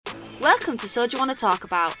Welcome to Soju Wanna Talk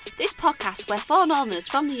About, this podcast where four northerners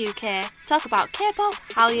from the UK talk about K-pop,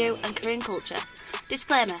 Hallyu and Korean culture.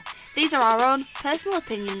 Disclaimer, these are our own personal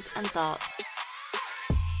opinions and thoughts.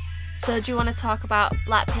 So do you want to talk about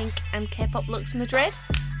Blackpink and Kpoplux Madrid?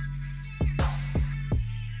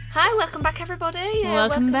 Hi, welcome back everybody.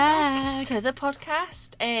 Welcome back to the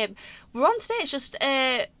podcast. We're on today, it's just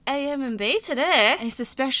AM and B today. It's a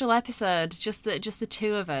special episode, just the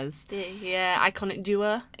two of us. Yeah, iconic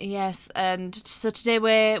duo. Yes, and so today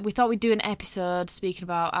we thought we'd do an episode speaking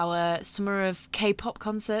about our summer of K-pop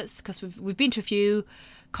concerts, because we've been to a few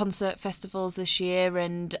concert festivals this year,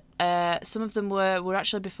 and some of them were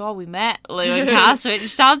actually before we met, Lou and Cass, which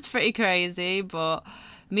sounds pretty crazy, but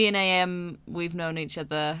me and AM, we've known each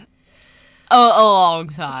other a long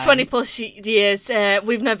time. 20 plus years.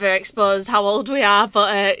 We've never exposed how old we are,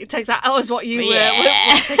 but take that as what you take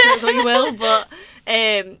that as what you will. But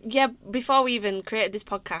before we even created this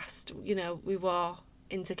podcast, we were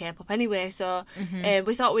into K-pop anyway, so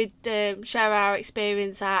we thought we'd share our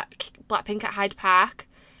experience at Blackpink at Hyde Park,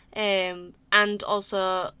 and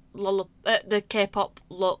also the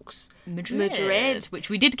Kpoplux Madrid, which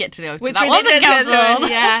we did get to know. Which that we wasn't cancelled.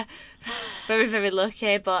 Yeah, very, very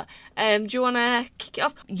lucky. But do you want to kick it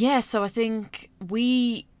off? Yeah, so I think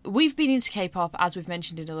we've been into K-pop, as we've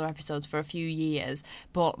mentioned in other episodes, for a few years,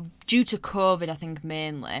 but due to COVID, I think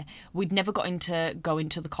mainly, we'd never got into going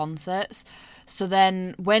to the concerts. So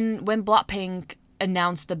then when Blackpink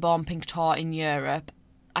announced the Born Pink tour in Europe,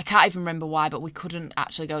 I can't even remember why, but we couldn't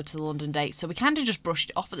actually go to the London date. So we kind of just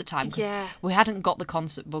brushed it off at the time because we hadn't got the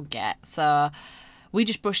concert bug yet. So we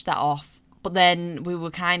just brushed that off. But then we were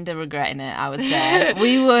kind of regretting it, I would say.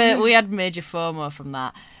 We had major FOMO from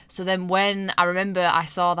that. So then when I remember I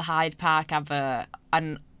saw the Hyde Park advert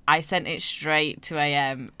and I sent it straight to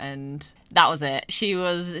AM, and that was it. She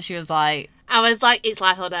was like, I was like, it's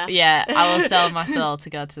life or death. Yeah, I will sell my soul to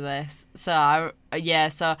go to this. So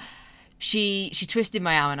She twisted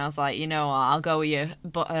my arm and I was like, you know what, I'll go with you.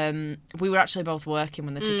 But we were actually both working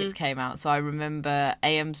when the tickets came out. So I remember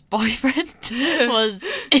AM's boyfriend was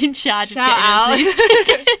in charge of getting us these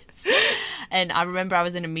tickets. And I remember I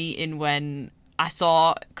was in a meeting when I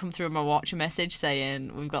saw come through my watch a message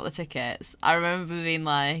saying, we've got the tickets. I remember being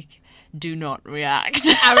like, do not react.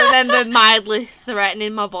 I remember mildly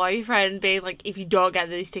threatening my boyfriend, being like, if you don't get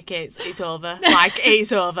these tickets, it's over. Like,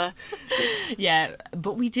 it's over. Yeah,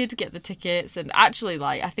 but we did get the tickets, and actually,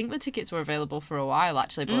 I think the tickets were available for a while,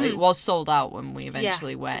 actually, but it was sold out when we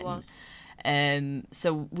eventually went. It was.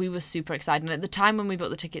 So we were super excited, and at the time when we bought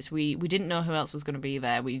the tickets, we didn't know who else was going to be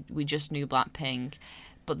there. We just knew Blackpink,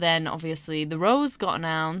 but then obviously the Rose got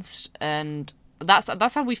announced, and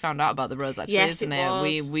that's how we found out about the Rose, actually, isn't it?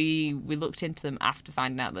 Was. We looked into them after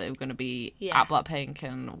finding out that they were going to be at Blackpink,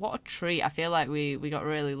 and what a treat. I feel like we got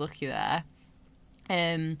really lucky there.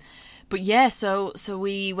 But yeah, so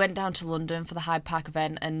we went down to London for the Hyde Park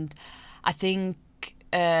event, and I think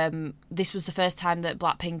this was the first time that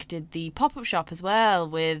Blackpink did the pop-up shop as well,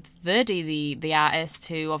 with Verdi, the artist,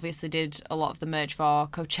 who obviously did a lot of the merch for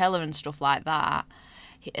Coachella and stuff like that.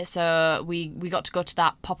 So we got to go to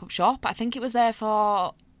that pop-up shop. I think it was there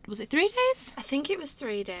for, was it 3 days? I think it was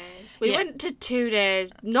 3 days. We went to 2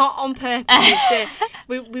 days, not on purpose.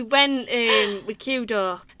 we went, we queued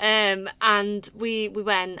up, and we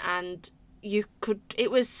went, and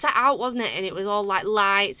it was set out, wasn't it? And it was all like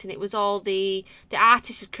lights, and it was all the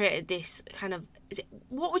artist had created this kind of,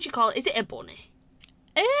 what would you call it? Is it a bunny?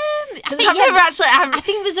 I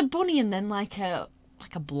think there's a bunny and then like a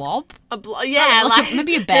blob?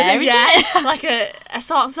 Maybe a bear, isn't it? Like a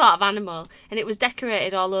sort of animal. And it was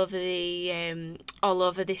decorated all over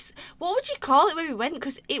this, what would you call it when we went?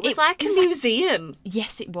 Because it was like a museum.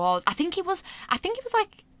 Yes, it was. I think it was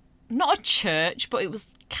like, not a church, but it was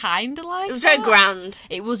kind of like, it was very grand.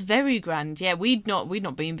 It was very grand, yeah. We'd not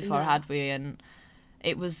been before, had we? And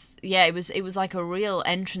it was like a real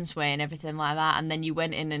entranceway and everything like that. And then you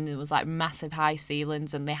went in and it was like massive high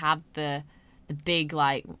ceilings, and they had the big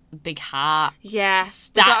heart. Yeah,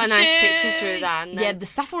 statue. We got a nice picture through that. And the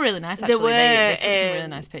staff were really nice, actually. They took some really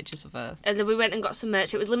nice pictures of us. And then we went and got some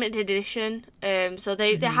merch. It was limited edition. So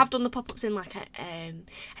they have done the pop-ups in I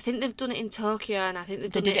think they've done it in Tokyo, and I think they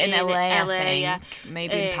did it in LA, I think. Yeah.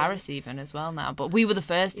 Maybe in Paris even as well now. But we were the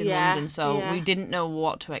first in London, so we didn't know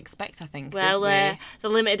what to expect, I think. Well, the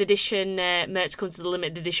limited edition merch comes to the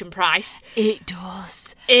limited edition price. It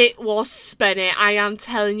does. It was spenny, I am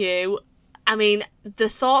telling you. I mean, the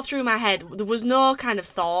thought through my head, there was no kind of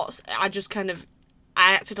thoughts. I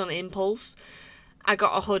acted on impulse. I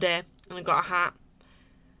got a hoodie and I got a hat.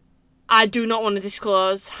 I do not want to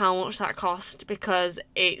disclose how much that cost because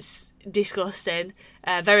it's disgusting.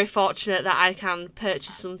 Very fortunate that I can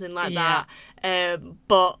purchase something like that.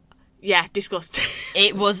 But yeah, disgusting.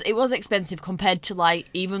 It was expensive compared to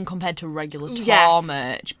regular tour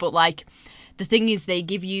merch, but like the thing is they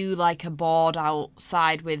give you like a board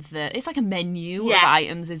outside with it's like a menu of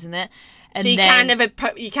items, isn't it? And so you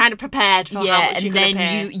kind of prepared for how much you're going to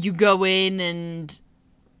pay. And then you go in, and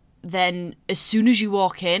then as soon as you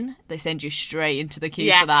walk in, they send you straight into the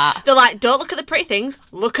queue for that. They're like, don't look at the pretty things,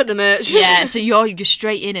 look at the merch. Yeah, so you're just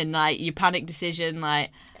straight in, and like your panic decision,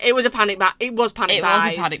 like it was a panic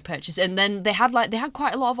purchase. And then they had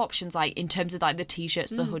quite a lot of options, like in terms of like the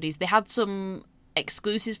t-shirts, the hoodies. They had some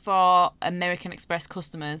exclusives for American Express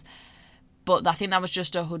customers, but I think that was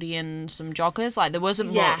just a hoodie and some joggers. Like, there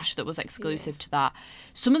wasn't much that was exclusive to that.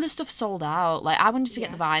 Some of the stuff sold out. Like, I wanted to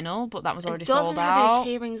get the vinyl, but that was already sold out. I don't think they had any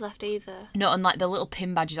key rings left either. No, and like the little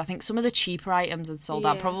pin badges. I think some of the cheaper items had sold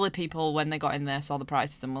out. Probably people, when they got in there, saw the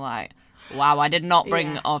prices and were like, wow, I did not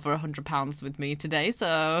bring over £100 with me today,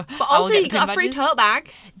 so... But also you got a free tote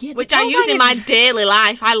bag, which I use in my daily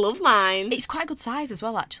life. I love mine. It's quite a good size as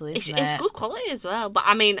well, actually, isn't it? It's good quality as well. But,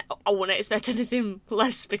 I mean, I wouldn't expect anything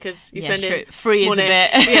less because you're spending true. Free money. Is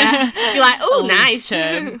a bit... Yeah. You're like, oh, nice.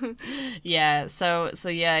 Yeah, so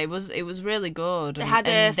yeah, it was really good. They had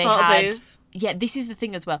a photo booth. Yeah, this is the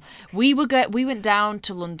thing as well. We went down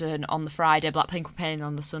to London on the Friday. Blackpink were playing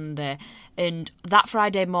on the Sunday, and that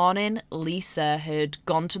Friday morning, Lisa had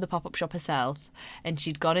gone to the pop-up shop herself, and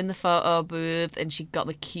she'd gone in the photo booth, and she got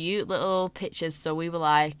the cute little pictures. So we were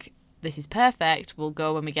like, "This is perfect. We'll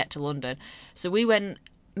go when we get to London." So we went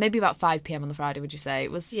maybe about 5 p.m. on the Friday. Would you say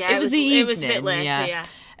it was? Yeah, it was the evening. It was a bit later. Yeah.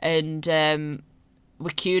 And we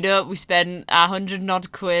queued up, we spent £100 and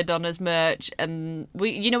odd on his merch, and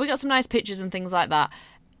we got some nice pictures and things like that.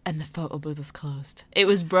 And the photo booth was closed. It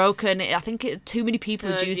was broken. I think too many people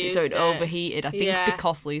had used it, so it overheated. I think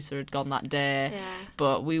because Lisa had gone that day. Yeah.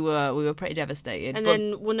 But we were pretty devastated. And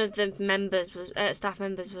then one of the staff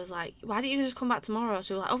members was like, "Why don't you just come back tomorrow?"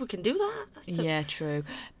 So we were like, "Oh, we can do that." Yeah, true.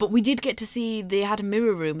 But we did get to see they had a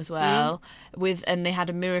mirror room as well, and they had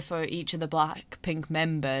a mirror for each of the Blackpink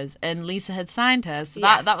members, and Lisa had signed her, so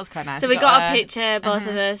that was quite nice. So we got a picture, both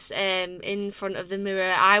of us, in front of the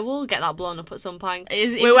mirror. I will get that blown up at some point.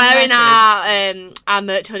 We're wearing our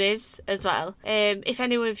merch hoodies as well. If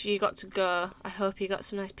any of you got to go, I hope you got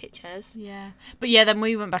some nice pictures. Yeah. But yeah, then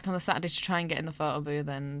we went back on the Saturday to try and get in the photo booth,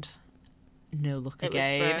 and no luck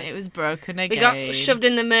again. It was broken again. We got shoved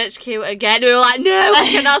in the merch queue again. We were like, no,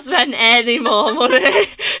 we cannot spend any more money.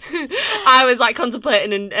 I was like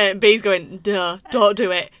contemplating, and B's going, no, don't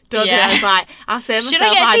do it. Don't do it. I was like, I'll save myself. Should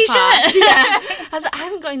I get a t-shirt? Yeah. I was like, I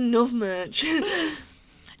haven't got enough merch.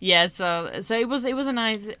 Yeah, so it was a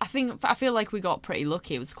nice. I feel like we got pretty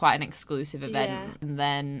lucky. It was quite an exclusive event, and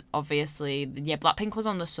then obviously, Blackpink was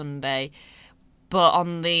on the Sunday, but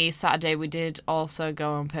on the Saturday we did also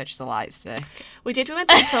go and purchase a light stick. We did. We went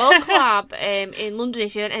to the Soul Club in London.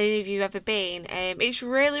 If any of you ever been, it's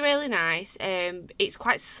really really nice. It's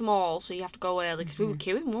quite small, so you have to go early because we were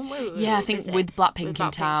queuing, weren't we? Yeah, I think with Blackpink in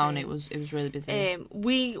town, it was really busy.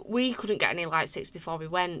 We couldn't get any light sticks before we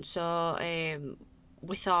went, so.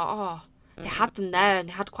 We thought, they had them there, and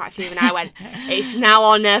they had quite a few, and I went, it's now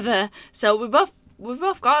or never. So we both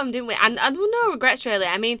got them, didn't we? And no regrets, really.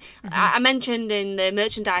 I mean, I mentioned in the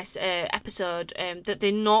merchandise episode that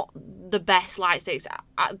they're not the best light sticks that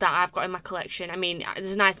I've got in my collection. I mean,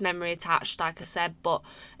 there's a nice memory attached, like I said, but...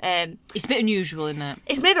 it's a bit unusual, isn't it?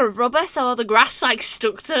 It's made of rubber, so the grass, like,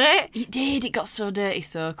 stuck to it. It did. It got so dirty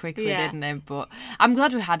so quickly, didn't it? But I'm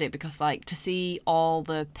glad we had it, because, like, to see all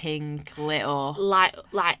the pink little... Like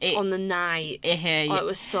on the night. It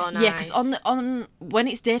was so nice. Yeah, because on when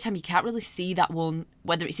it's daytime, you can't really see that one,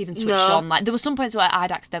 whether it's even switched on. Like, there were some points where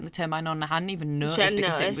I'd accidentally turned mine on and I hadn't even noticed,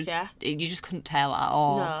 because you just couldn't tell at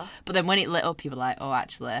all. No. But then when it lit up, you were like, oh,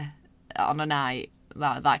 actually, on a night,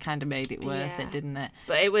 that kind of made it worth it, didn't it?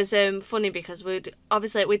 But it was funny because we'd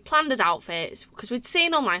planned as outfits because we'd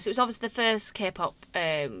seen online. So it was obviously the first K-pop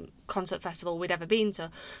concert festival we'd ever been to.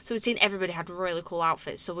 So we'd seen everybody had really cool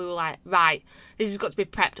outfits. So we were like, right, this has got to be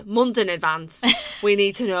prepped a month in advance. We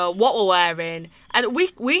need to know what we're wearing, and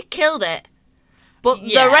we killed it. But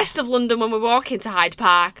the rest of London, when we walk into Hyde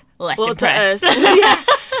Park, less impressed.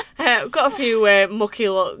 Got a few mucky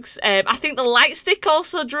looks. I think the light stick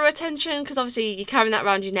also drew attention because obviously you're carrying that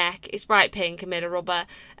around your neck. It's bright pink and made of rubber,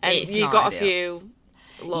 and you got a few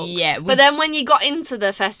looks. Yeah, but then when you got into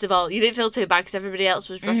the festival, you didn't feel too bad because everybody else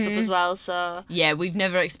was dressed up as well. So yeah, we've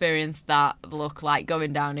never experienced that look, like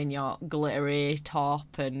going down in your glittery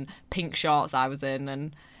top and pink shorts I was in,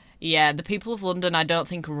 and Yeah, the people of London, I don't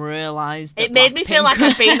think, realised that It made me feel Blackpink- like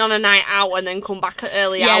I'd been on a night out and then come back at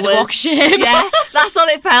early hours. the walk shame. Yeah, that's what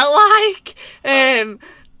it felt like.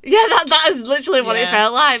 That is literally what it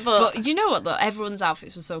felt like. But you know what, though? Everyone's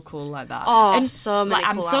outfits were so cool like that. Oh, and so many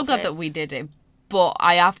I'm cool so glad outfits. that we did it. But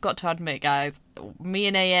I have got to admit, guys, me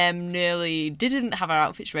and AM nearly didn't have our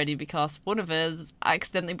outfits ready because one of us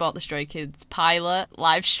accidentally bought the Stray Kids pilot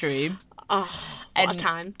live stream. Oh, what a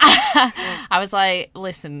time. I was like,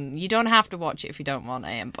 listen, you don't have to watch it if you don't want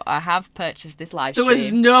AM, but I have purchased this live There stream.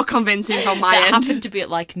 was no convincing from my that end. happened to be at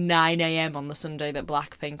like 9 AM on the Sunday that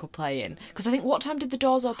Blackpink were playing. Because I think, what time did the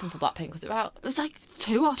doors open for Blackpink? Was it about... It was like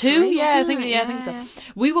 2 or 2? 3, Yeah, I wasn't think it? I think so.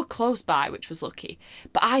 We were close by, which was lucky.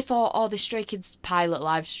 But I thought, this Stray Kids pilot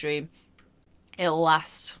live stream, it'll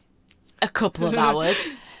last a couple of hours.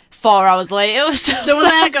 4 hours later. They were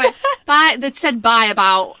there going, bye. They'd said bye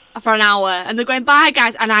for an hour, and they're going, bye,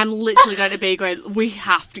 guys. And I'm literally going to be going, we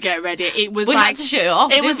have to get ready. It was we like... had to shoot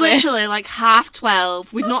off, It was didn't we? literally like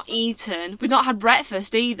 12:30. We'd not eaten. We'd not had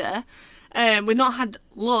breakfast either. We'd not had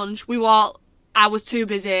lunch. I was too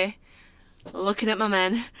busy looking at my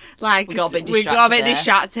men. Like, We got a bit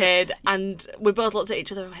distracted, and we both looked at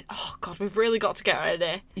each other and went, oh, God, we've really got to get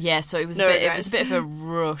ready. Yeah, so it was No a regrets. bit of a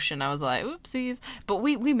rush, and I was like, oopsies. But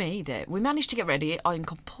we made it. We managed to get ready in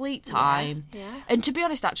complete time. Yeah. And to be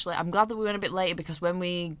honest, actually, I'm glad that we went a bit later because when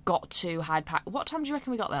we got to Hyde Park, what time do you reckon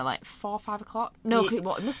we got there? Like 4 or 5 o'clock? No, it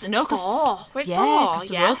must no, because 4. We're yeah, 4. because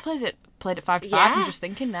the Rose played at 5 to 5. I'm Yeah. just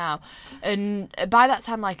thinking now, and by that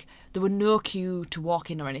time, like, there were no queue to walk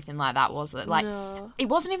in or anything like that, was it? Like, No. it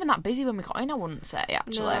wasn't even that busy when we got in. I wouldn't say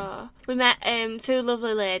actually. No. We met 2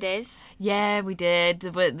 lovely ladies. Yeah, we did.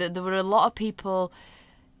 There were a lot of people.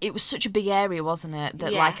 It was such a big area, wasn't it?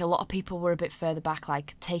 That Yeah. like a lot of people were a bit further back,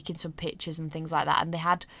 like taking some pictures and things like that. And they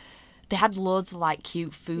had loads of like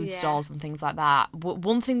cute food Yeah. stalls and things like that.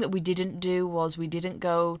 One thing that we didn't do was we didn't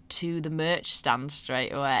go to the merch stand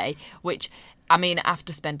straight away, which, I mean,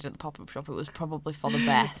 after spending at the pop-up shop, it was probably for the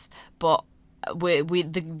best. But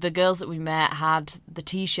the girls that we met had the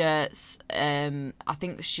t-shirts. I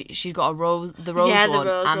think she got the rose the one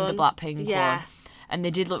rose and one. the Blackpink Yeah. one, and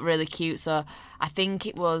they did look really cute. So I think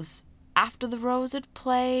it was after the Rose had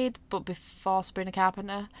played, but before Sabrina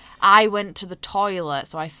Carpenter. I went to the toilet,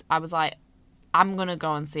 so I was like, I'm gonna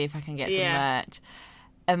go and see if I can get some merch.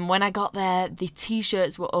 And when I got there, the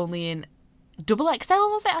t-shirts were only in double XL,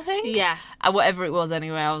 was it? I think. Yeah. Whatever it was,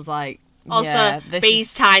 anyway. I was like. Also, yeah, this B's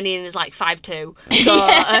is... tiny and is like 5'2".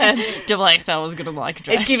 So double XL was gonna like a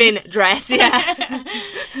dress. it's giving dress, yeah.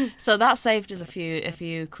 So that saved us a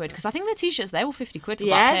few quid because I think the t-shirts there were 50 quid. For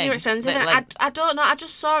Yeah, Blackpink. they're expensive. But, And like, I don't know. I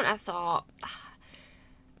just saw it and I thought,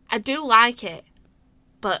 I do like it,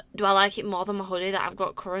 but do I like it more than my hoodie that I've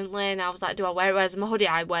got currently? And I was like, do I wear it? Whereas my hoodie,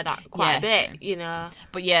 I wear that quite a bit, true. you know.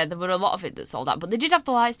 But yeah, there were a lot of it that sold out. But they did have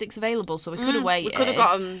the light sticks available, so we could have waited. We could have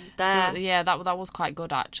got them there. So yeah, that was quite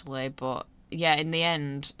good actually. But yeah, in the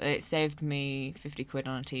end, it saved me 50 quid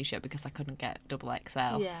on a t-shirt because I couldn't get double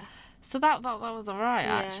XL. Yeah. So that was alright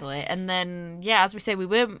Yeah. actually. And then yeah, as we say, we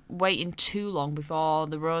weren't waiting too long before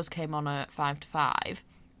the Rose came on at 5 to 5,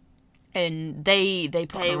 and they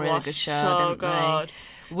put on a really good show. So didn't good.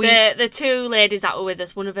 they? The 2 ladies that were with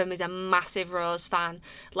us, one of them is a massive Rose fan,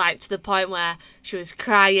 like to the point where she was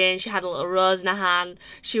crying, she had a little rose in her hand,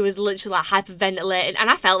 she was literally like hyperventilating, and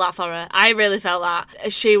I felt that for her. I really felt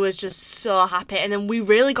that. She was just so happy, and then we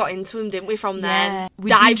really got into them, didn't we, from there? We've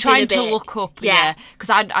been Dived in trying a to bit. look up, because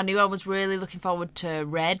I knew I was really looking forward to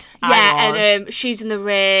Red. Yeah, and She's in the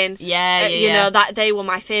Rain. Yeah. You know, that they were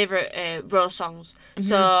my favourite Rose songs.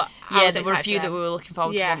 So I was there were a excited few for that them. we were looking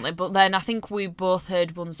forward to, Yeah. weren't they? But then I think we both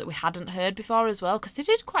heard ones that we hadn't heard before as well, because they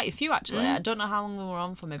did quite a few actually. I don't know how long they were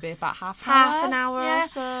on for, maybe about half an hour yeah. or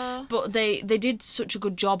so. But they did such a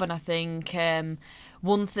good job, and I think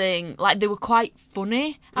one thing, like, they were quite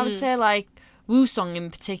funny, I would say, like Woo Song in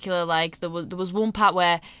particular, like there was one part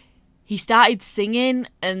where he started singing,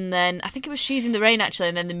 and then I think it was She's in the Rain actually,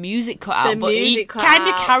 and then the music cut out. But he kind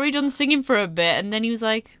of carried on singing for a bit, and then he was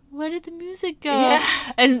like, where did the music go? Yeah.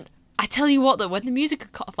 And I tell you what, though, when the music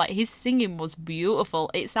had cut off, like, his singing was beautiful.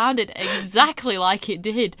 It sounded exactly like it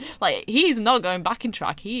did. Like, he's not going back in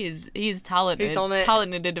track. He's talented. He's on it.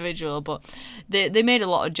 Talented individual. But they made a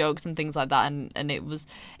lot of jokes and things like that, and it was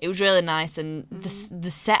really nice. And the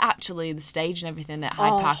set, actually, the stage and everything at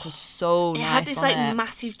Hyde Park was so nice. It had this on like it.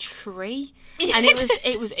 massive tree, and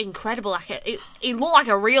it was incredible. Like it looked like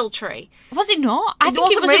a real tree. Was it not? I think it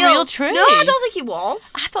wasn't was a real tree. No, I don't think it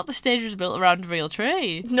was. I thought the stage was built around a real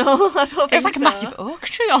tree. No, I don't think It's like so. a massive oak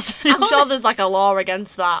tree or something. I'm sure there's like a law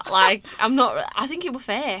against that. Like, I think it was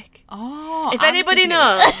fake. Oh, If anybody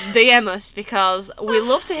knows, DM us, because we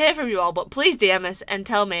love to hear from you all, but please DM us and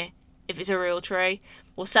tell me if it's a real tree.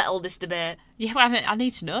 We'll settle this debate. Yeah, well, I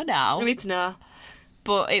need to know now. We need to know.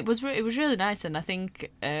 But it was really nice, and I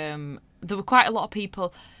think there were quite a lot of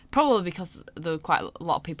people, probably because there were quite a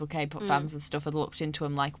lot of people, K-pop fans and stuff, had looked into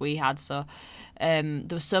them like we had. So there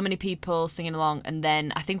were so many people singing along, and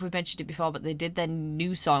then I think we've mentioned it before, but they did their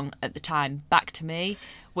new song at the time, "Back to Me,"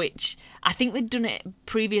 which I think they'd done it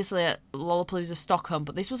previously at Lollapalooza Stockholm,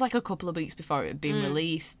 but this was like a couple of weeks before it had been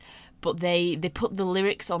released. But they put the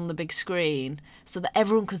lyrics on the big screen so that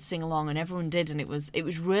everyone could sing along, and everyone did, and it was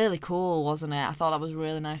really cool, wasn't it? I thought that was a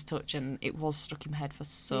really nice touch, and it was stuck in my head for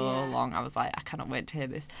so long. I was like, I cannot wait to hear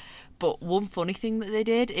this. But one funny thing that they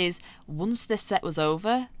did is, once their set was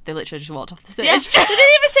over, they literally just walked off the stage. Yeah, they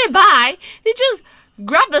didn't even say bye. They just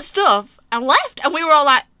grabbed the stuff and left, and we were all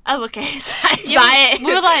like, oh, okay, is that it?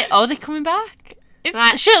 We were like, oh, they're coming back?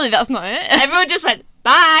 Surely that's not it. Everyone just went,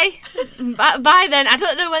 bye. Bye then. I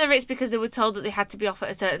don't know whether it's because they were told that they had to be off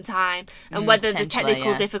at a certain time, and whether the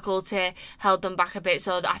technical difficulty held them back a bit,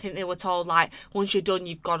 so that I think they were told, like, once you're done,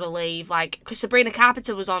 you've got to leave. Like, because Sabrina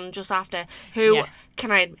Carpenter was on just after, who,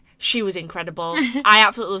 she was incredible. I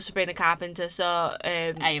absolutely love Sabrina Carpenter, so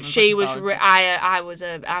she was,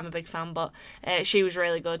 I'm a big fan, but she was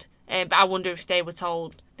really good. But I wonder if they were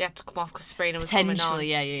told they had to come off because Sabrina was coming on. Potentially,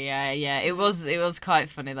 yeah. It was quite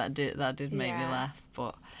funny. That did make me laugh.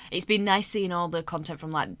 But it's been nice seeing all the content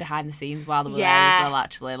from like behind the scenes while they were there as well.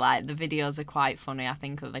 Actually, like the videos are quite funny. I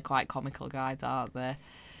think that they're quite comical guys, aren't they?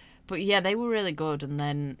 But yeah, they were really good. And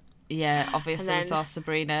then obviously we saw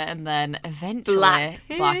Sabrina, and then eventually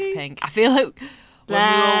Blackpink. I feel like when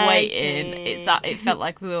we were waiting, it felt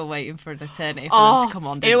like we were waiting for an eternity for them to come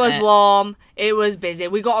on. It was warm. It was busy.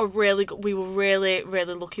 We were really,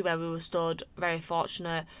 really lucky where we were stood. Very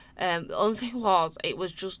fortunate. The only thing was, it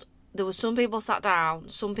was just, there were some people sat down,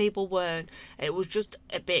 some people weren't. It was just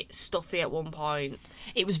a bit stuffy at one point.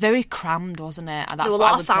 It was very crammed, wasn't it? There were a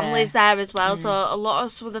lot of families there as well, so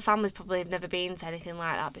some of the families probably have never been to anything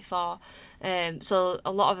like that before. So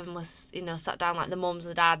a lot of them was, sat down, like the mums,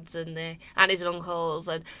 the dads, and the aunties and uncles.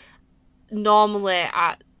 And normally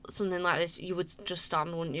at something like this, you would just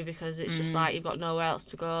stand, wouldn't you? Because it's just like you've got nowhere else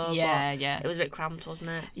to go. Yeah. It was a bit cramped,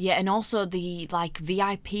 wasn't it? Yeah, and also the like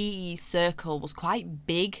VIP circle was quite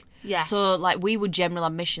big. Yes. So like we were general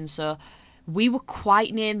admission, so we were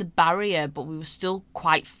quite near the barrier, but we were still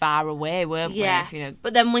quite far away, weren't we? Yeah.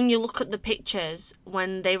 But then when you look at the pictures,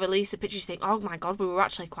 when they release the pictures, you think, oh my God, we were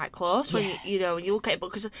actually quite close. When when you look at it,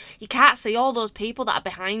 because you can't see all those people that are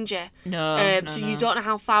behind you. No. You don't know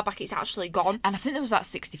how far back it's actually gone. And I think there was about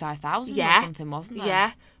 65,000 or something, wasn't there?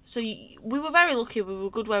 Yeah. So we were very lucky. We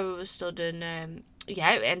were good where we were stood, and it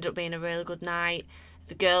ended up being a really good night.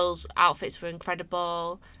 The girls' outfits were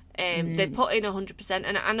incredible. They put in 100%,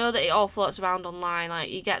 and I know that it all floats around online.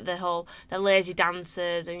 Like, you get the lazy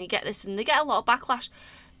dancers, and you get this, and they get a lot of backlash.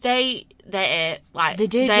 They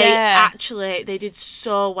did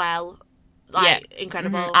so well.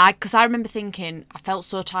 Incredible. Because I remember thinking, I felt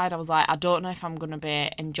so tired. I was like, I don't know if I'm going to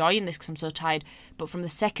be enjoying this because I'm so tired. But from the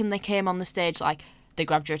second they came on the stage, like, they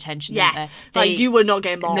grabbed your attention, didn't they? You were not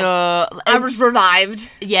getting bored. No. I was revived.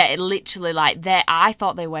 Yeah, it literally, I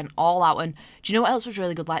thought they went all out. And do you know what else was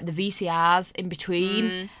really good? Like, the VCRs in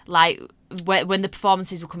between, like, when the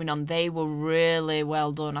performances were coming on, they were really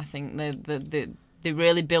well done, I think. They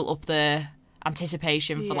really built up the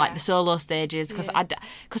anticipation for like the solo stages, because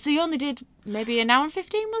they only did maybe an hour and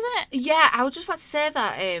 15, was it? Yeah, I was just about to say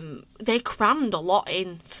that they crammed a lot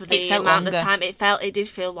in for the amount of time. It did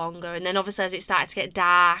feel longer, and then obviously as it started to get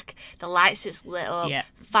dark, the lights just lit up. Yeah.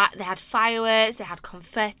 They had fireworks, they had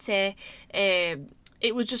confetti.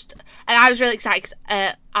 It was just, and I was really excited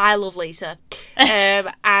because I love Lisa,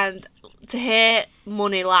 and to hear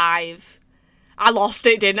Money live, I lost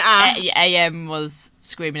it, didn't I? AM was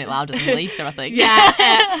screaming it louder than Lisa, I think. Yeah,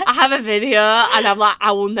 I have a video, and I'm like,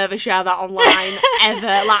 I will never share that online,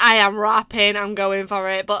 ever. Like, I am rapping, I'm going for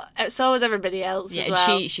it, but so was everybody else as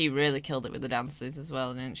well. And she really killed it with the dances as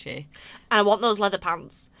well, didn't she? And I want those leather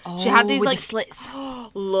pants. She had these, like, slits.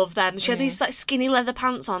 Love them. She had these, like, skinny leather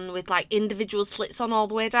pants on with, like, individual slits on all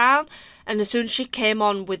the way down, and as soon as she came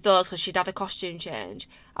on with those, because she'd had a costume change,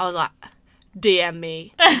 I was like, DM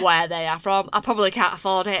me where they are from. I probably can't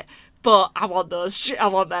afford it, but I want those. I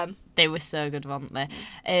want them. They were so good, weren't they?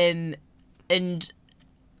 And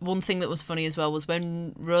one thing that was funny as well was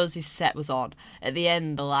when Rosie's set was on, at the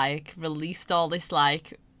end they like released all this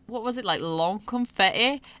like what was it, like long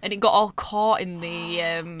confetti, and it got all caught in the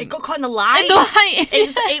It got caught in the lights.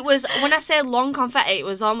 It was, when I say long confetti, it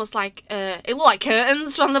was almost like it looked like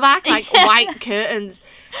curtains from the back, like white curtains,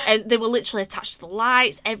 and they were literally attached to the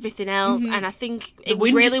lights, everything else. And I think it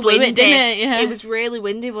was really windy. It was really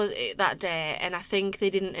windy that day, and I think they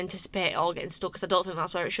didn't anticipate it all getting stuck, because I don't think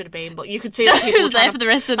that's where it should have been. But you could see that people was there for the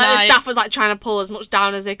rest of the night. The staff was like trying to pull as much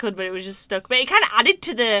down as they could, but it was just stuck. But it kind of added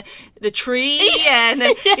to the tree, and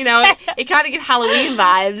you know, it kind of gave Halloween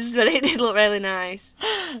vibes, but it did look really nice.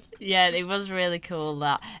 Yeah, it was really cool,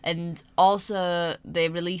 that. And also they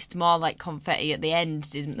released more like confetti at the end,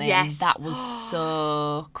 didn't they? Yes. And that was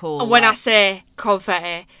so cool. And when I say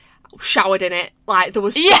confetti, showered in it, like there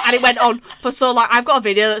was and it went on for so long. I've got a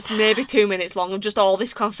video that's maybe 2 minutes long of just all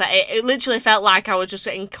this confetti. It literally felt like I was just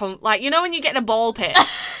getting like, you know when you get in a ball pit.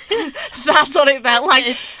 That's what it felt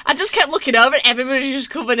like. I just kept looking over and everybody's just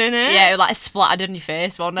covered in it. Yeah, it was like splattered on your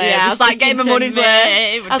face, wasn't it? Yeah, I was like getting my money's worth.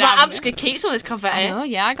 I was like, I'm just gonna keep some of this confetti. Oh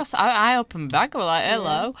yeah, I opened my bag. I was like,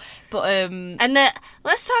 hello. But and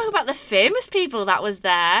let's talk about the famous people that was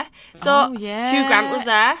there. So Hugh Grant was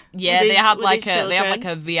there. Yeah, they had like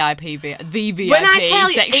a VIP VVIP when I tell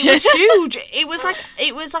you, section. it was huge.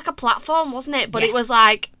 It was like a platform, wasn't it? But it was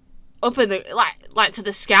like up in the like to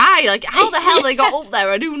the sky. Like how the hell they got up there,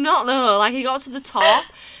 I do not know. Like he got to the top,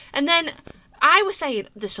 and then I was saying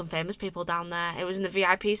there's some famous people down there. It was in the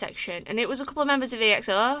VIP section, and it was a couple of members of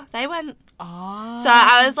EXO. They went. Oh. So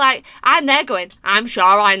I was like, I'm there going, I'm sure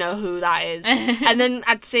I know who that is. And then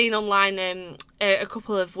I'd seen online a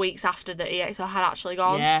couple of weeks after that EXO had actually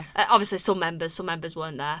gone. Yeah. Obviously some members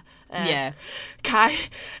weren't there. Yeah. Kai.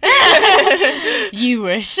 You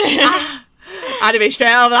wish. I'd have been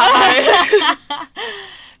straight over that.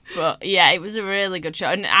 But yeah, it was a really good show,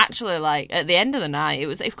 and actually, like at the end of the night, it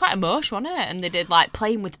was quite emotional, wasn't it? And they did like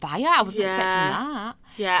Playing with Fire. I wasn't expecting that.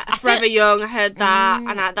 Yeah, Forever Young. I heard that,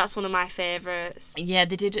 and that's one of my favourites. Yeah,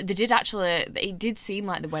 they did. They did actually. It did seem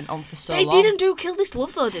like they went on for so long. They didn't do Kill This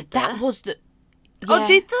Love though, did they? That was the. Yeah. Oh,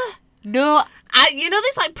 did they? No. You know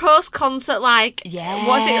this like post-concert like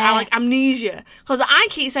what's it like amnesia? Because I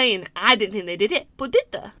keep saying I didn't think they did it, but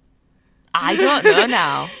did they? I don't know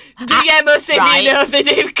now. DM us if you know if they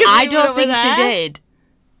did. I don't think they did.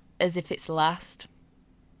 As if it's the last.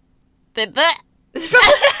 Did they?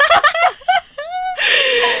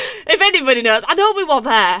 If anybody knows, I know we were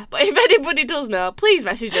there, but if anybody does know, please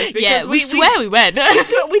message us, because we swear we went.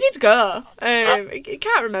 We did go. I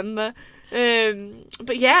can't remember.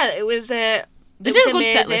 But yeah, it was. They did a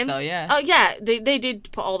good set list though, yeah. Oh yeah, they did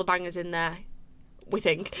put all the bangers in there. We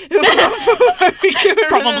think. Probably.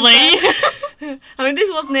 I mean, this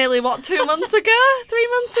was nearly 2 months ago, 3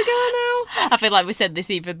 months ago now. I feel like we said this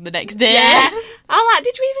even the next day. Yeah. I like.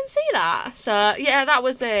 Did you even see that? So yeah, that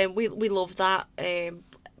was. We loved that.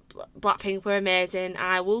 Blackpink were amazing.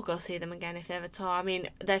 I will go see them again if they ever tour. I mean,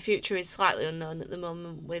 their future is slightly unknown at the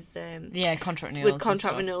moment with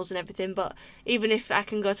contract renewals, and everything. But even if I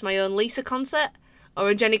can go to my own Lisa concert, or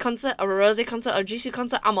a Jennie concert, or a Rosie concert, or a Jisoo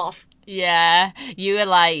concert, I'm off. Yeah,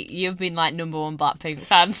 you've been like number one Blackpink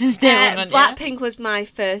fan since day one, haven't you? Blackpink was my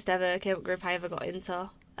first ever K-pop group I ever got into.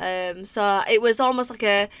 So it was almost like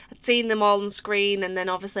I'd seen them all on screen, and then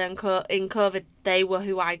obviously in COVID they were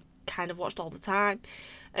who I kind of watched all the time.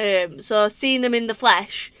 So seeing them in the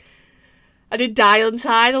flesh, I did die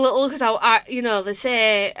inside a little, because I they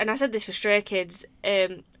say, and I said this for Stray Kids,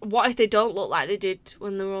 what if they don't look like they did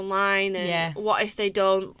when they were online, and what if they're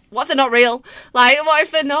not real, like what if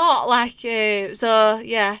they're not, like so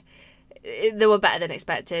yeah, they were better than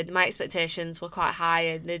expected. My expectations were quite high,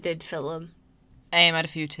 and they did fill them. AIM had a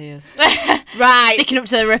few tears. Right. Sticking up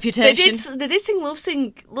to their reputation. They did sing Love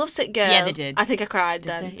Sick Girl. Yeah, they did. I think I cried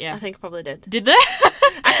then. They? Yeah. I think I probably did. Did they?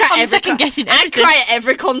 I'm second guessing everything. I cry at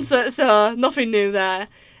every concert, so nothing new there.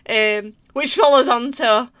 Which follows on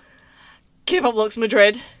to Kpoplux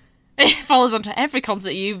Madrid. It follows on to every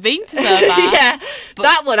concert you've been to so far. Yeah, but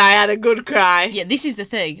that one I had a good cry. Yeah, this is the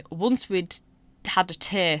thing. Once we'd had a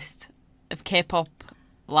taste of K-pop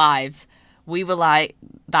live, we were like,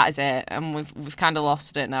 that is it, and we've kind of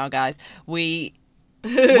lost it now, guys. We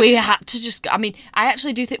had to just. I mean, I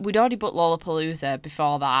actually do think we'd already booked Lollapalooza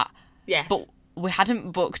before that. Yes, but we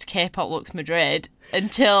hadn't booked Kpoplux Madrid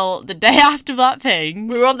until the day after Blackpink.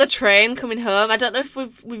 We were on the train coming home. I don't know if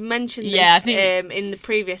we've mentioned this I think... in the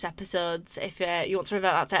previous episodes. If you want to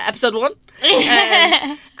revert that to episode 1,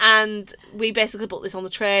 and we basically booked this on the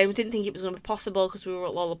train. We didn't think it was going to be possible because we were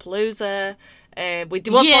at Lollapalooza. It was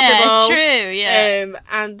possible. True, yeah.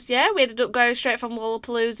 And yeah, we ended up going straight from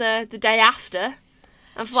Lollapalooza the day after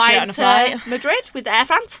and flying to Madrid with Air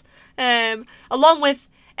France, along with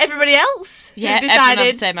everybody else Yeah, who everyone had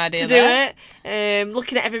decided the same idea to there. do it.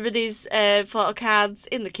 Looking at everybody's photo cards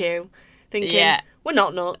in the queue, thinking, we're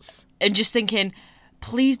not nuts. And just thinking,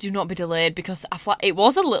 please do not be delayed, because I thought it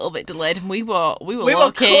was a little bit delayed, and we were We okay.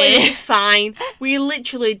 were clearly fine. We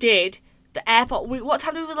literally did the airport. What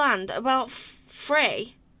time did we land? About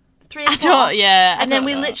 3 o'clock. And then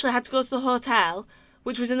we literally had to go to the hotel,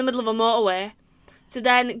 which was in the middle of a motorway, to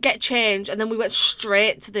then get changed, and then we went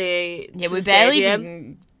straight to the we barely stadium.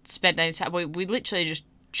 even spent any time. We literally just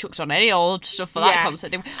chucked on any old stuff for that concert.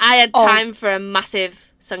 Didn't we? I had time for a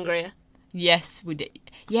massive sangria. Yes, we did.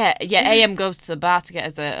 Yeah. AM goes to the bar to get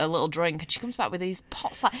us a little drink, and she comes back with these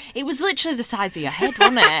pots. Like, it was literally the size of your head,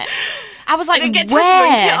 wasn't it? I was like,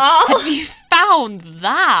 where have you found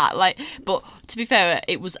that? Like, but to be fair,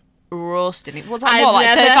 it was roasting. It was like,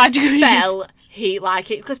 like 35 degrees. Felt heat like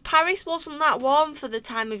it, because Paris wasn't that warm for the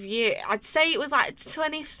time of year. I'd say it was like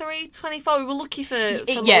 23, 24. We were lucky for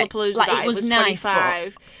Lollapalooza. Like, that it was nice,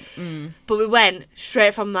 25. But we went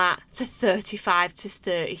straight from that to 35 to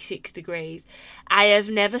 36 degrees. I have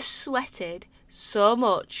never sweated so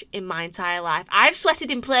much in my entire life. I've sweated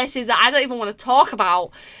in places that I don't even want to talk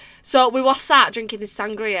about. So we were sat drinking this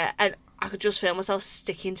sangria, and I could just feel myself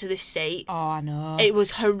sticking to this seat. Oh, I know. It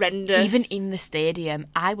was horrendous. Even in the stadium,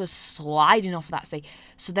 I was sliding off that seat.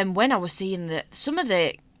 So then when I was seeing some of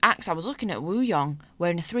the acts, I was looking at Woo Young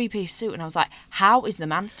wearing a 3-piece suit, and I was like, how is the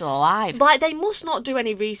man still alive? Like, they must not do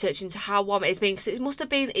any research into how warm it's been, because it must have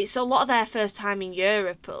been, it's a lot of their first time in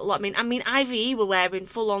Europe. I mean, IVE were wearing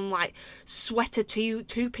full-on, like, sweater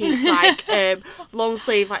two-piece, like, long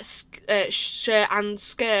sleeve, like, shirt and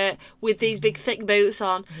skirt with these big thick boots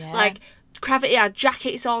on. Yeah. Like, Gravity had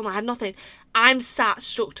jackets on, I had nothing. I'm sat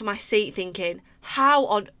stuck to my seat thinking, how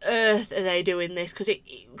on earth are they doing this?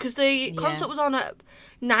 Because the concert was on at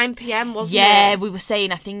 9 p.m, wasn't it? Yeah, we were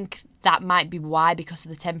saying, I think that might be why, because of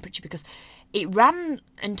the temperature, because it ran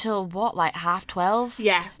until, like 12:30?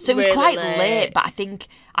 Yeah, so it was really quite late, but I think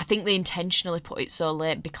they intentionally put it so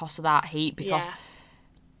late because of that heat, because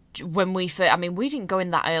when we didn't go in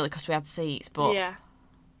that early because we had seats, but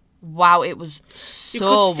wow, it was so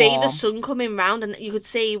warm. You could see the sun coming round, and you could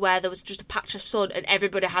see where there was just a patch of sun, and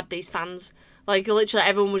everybody had these fans. Like, literally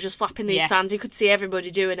everyone was just flapping these fans. You could see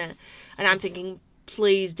everybody doing it. And I'm thinking,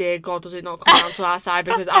 please, dear God, does it not come down to our side,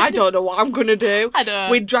 because I don't know what I'm going to do. I know.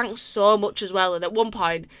 We drank so much as well, and at one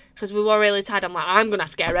point, because we were really tired, I'm like, I'm going to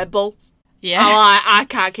have to get a Red Bull. Yeah. I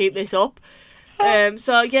can't keep this up.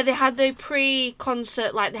 So, yeah, they had the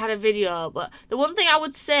pre-concert, like, they had a video, but the one thing I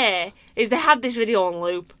would say is they had this video on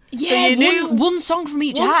loop. Yeah, so you knew one song from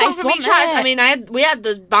each one artist. song from each artist. I mean, we had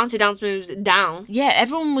those bouncy dance moves down. Yeah,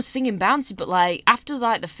 everyone was singing bouncy, but like after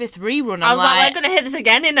like the 5th rerun, I was like, we're gonna hit this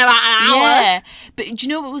again in about an hour. Yeah, but do you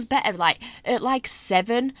know what was better? Like at like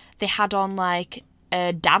 7, they had on like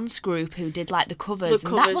a dance group who did like the covers,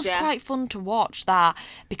 and that was quite fun to watch. That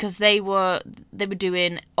because they were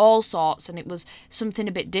doing all sorts, and it was something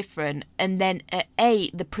a bit different. And then at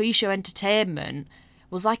 8, the pre-show entertainment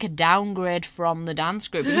was like a downgrade from the dance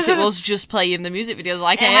group, because it was just playing the music videos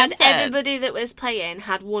like everybody that was playing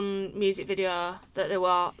had one music video that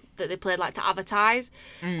they played like to advertise.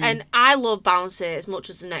 And I love bouncy as much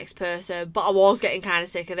as the next person, but I was getting kind of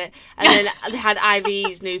sick of it. And then they had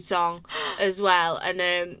Ivy's new song as well, and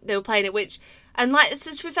they were playing it, which, and like,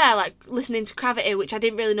 to be fair, like listening to Gravity, which I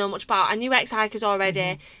didn't really know much about. I knew X-Hikers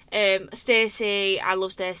already, Stacey, I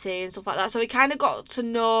love Stacey and stuff like that, so we kind of got to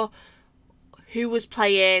know who was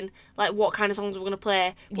playing, like what kind of songs we were going to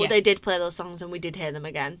play. But they did play those songs, and we did hear them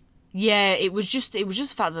again. Yeah, it was just the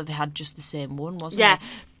fact that they had just the same one, wasn't it?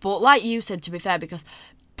 But like you said, to be fair, because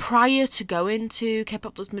prior to going to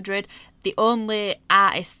Kpoplux Madrid, the only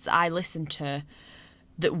artists I listened to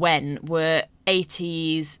that went were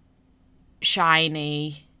 80s,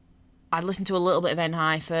 Shiny. I listened to a little bit of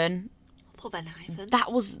N-Hyphen. Love N-Hyphen.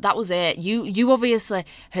 That was it. You obviously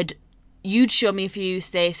you'd show me a few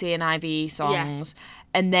Stacey and Ivy songs,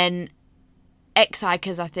 and then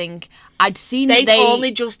X-Hikers, I think I'd seen they'd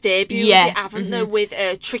only just debuted, haven't they, with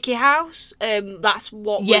Tricky House? That's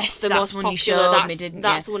what was the most one popular. You showed me, didn't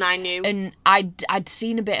that's the one I knew. And I'd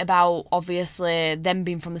seen a bit about, obviously, them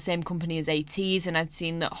being from the same company as ATEEZ, and I'd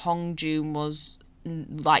seen that Hongjoong was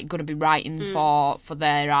like going to be writing for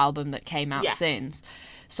their album that came out since.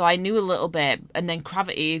 So I knew a little bit, and then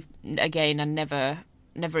Gravity, again, I never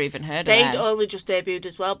even heard of them. They'd only just debuted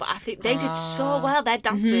as well, but I think they did so well. Their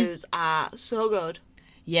dance moves are so good.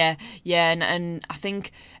 Yeah, and I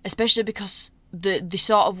think especially because they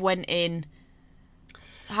sort of went in.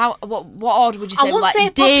 What order would you say? I wouldn't like say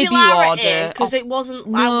debut popularity, order? because it wasn't.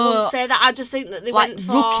 No. I wouldn't say that. I just think that they Like went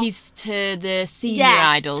for rookies to the senior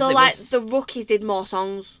idols. So it like was... the rookies did more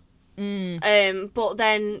songs. But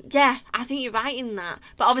then I think you're right in that.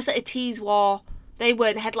 But obviously, they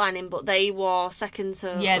weren't headlining, but they were second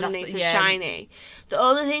to underneath the Shiny. The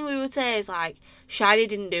only thing we would say is like Shiny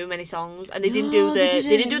didn't do many songs, and they didn't do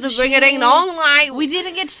the ring a ding dong. Like we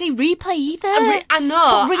didn't get to see Replay either. I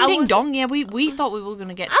know. But ring ding dong. Yeah, we thought we were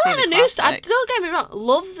gonna get to see like the new stuff. Don't get me wrong.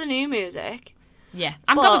 Love the new music. Yeah,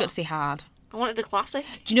 I'm glad we got to see Hard. I wanted the classic.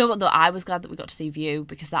 Do you know what though? I was glad that we got to see View,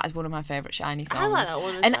 because that is one of my favourite Shiny songs. I like that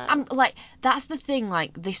one as and well. I'm like, that's the thing.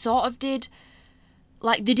 Like they sort of did.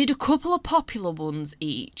 Like, they did a couple of popular ones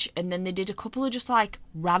each, and then they did a couple of just, like,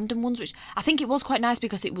 random ones, which I think it was quite nice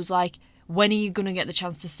because it was, like, when are you going to get the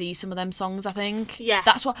chance to see some of them songs, I think? Yeah.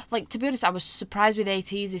 That's what, like, to be honest, I was surprised with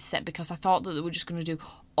AT's set because I thought that they were just going to do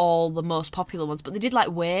all the most popular ones, but they did, like,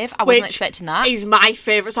 Wave. I wasn't expecting that. Is my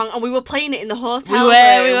favourite song, and we were playing it in the hotel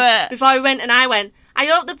we were. Before we went, and I went, I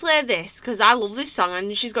hope they play this, because I love this song,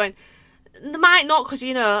 and she's going, they might not, because,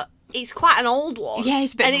 you know, it's quite an old one. Yeah,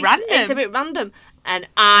 it's a bit random. It's a bit random. And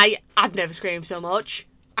I've never screamed so much.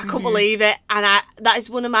 I couldn't believe it. And that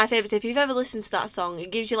is one of my favourites. If you've ever listened to that song,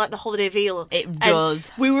 it gives you like the holiday feel. It does.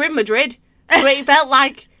 And we were in Madrid, so it felt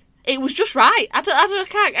like it was just right. I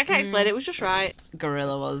can't explain it. It was just right.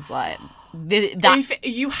 Gorilla was like... If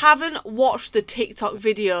you haven't watched the TikTok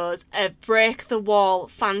videos of Break the Wall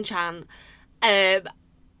fan chant,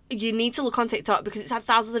 you need to look on TikTok because it's had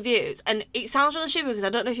thousands of views. And it sounds really stupid because I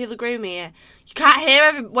don't know if you'll agree with me here. You can't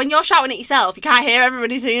hear when you're shouting at yourself, you can't hear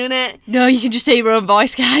everybody singing it. No, you can just hear your own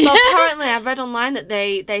voice, guy. But apparently I've read online that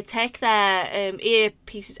they take their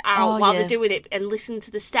earpieces out while they're doing it and listen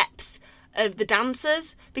to the steps of the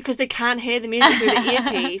dancers because they can't hear the music through the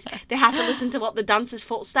earpiece. They have to listen to what the dancers'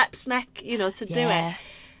 footsteps make, to do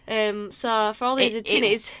it. So for all these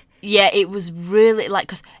tinnies... Yeah, it was really, like,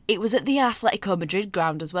 because it was at the Atletico Madrid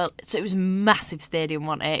ground as well. So it was a massive stadium,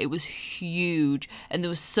 wasn't it? It was huge. And there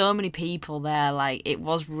was so many people there. Like, it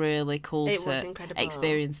was really cool to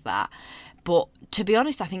experience that. But to be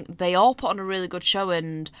honest, I think they all put on a really good show.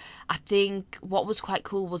 And I think what was quite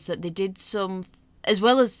cool was that they did some, as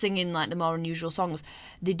well as singing, like, the more unusual songs,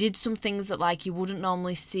 they did some things that, like, you wouldn't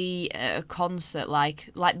normally see at a concert,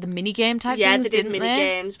 like the mini-game type things, Yeah, they did didn't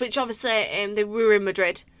mini-games, which obviously they were in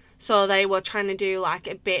Madrid. So they were trying to do, like,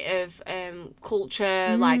 a bit of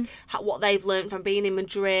culture, like, what they've learned from being in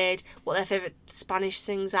Madrid, what their favourite Spanish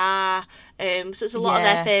things are. So it's a lot of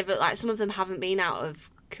their favourite, like, some of them haven't been out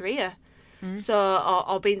of Korea. So,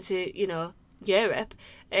 or been to, Europe.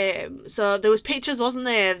 So there was pictures, wasn't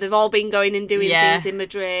there? They've all been going and doing things in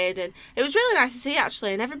Madrid. And it was really nice to see,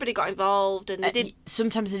 actually. And everybody got involved. And they did...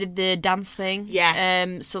 Sometimes they did the dance thing.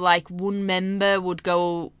 Yeah. So, like, one member would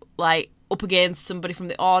go, like... up against somebody from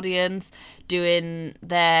the audience doing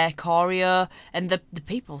their choreo, and the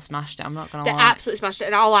people smashed it. I'm not gonna lie, they absolutely smashed it.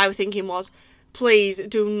 And all I was thinking was, please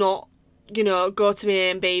do not, go to me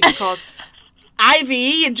A and B because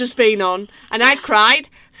IVE had just been on and I'd cried.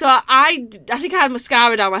 So I think I had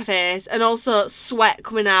mascara down my face and also sweat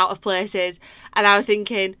coming out of places. And I was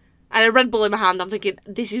thinking, and a Red Bull in my hand, I'm thinking,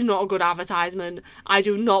 this is not a good advertisement. I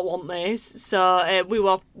do not want this. So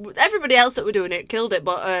everybody else that were doing it killed it,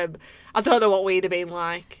 but I don't know what we'd have been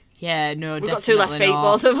like. Yeah, no, We've definitely got two left feet,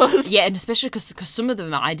 both of us. Yeah, and especially because some of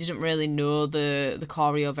them I didn't really know the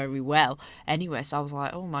choreo very well. Anyway, so I was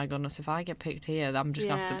like, oh my goodness, if I get picked here, I'm just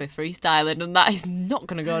going to have to be freestyling, and that is not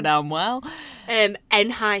going to go down well. N-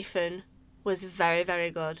 was very,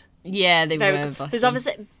 very good. Yeah, they very were. Because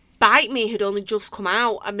obviously... Bite Me had only just come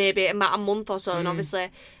out, and maybe about a month or so, and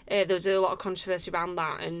obviously there was a lot of controversy around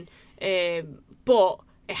that. And but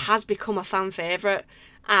it has become a fan favourite,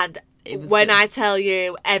 and when good. I tell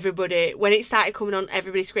you, everybody, when it started coming on,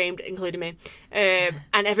 everybody screamed, including me, and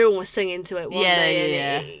everyone was singing to it.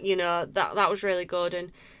 That was really good.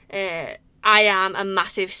 And I am a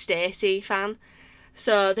massive Stacey fan,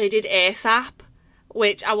 so they did ASAP,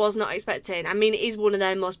 which I was not expecting. I mean, it is one of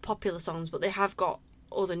their most popular songs, but they have got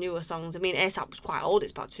other newer songs. I mean, ASAP was quite old,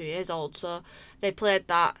 it's about 2 years old, so they played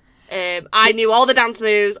that. I knew all the dance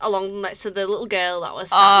moves along next to the little girl that was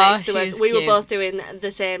sat next to us. We were both doing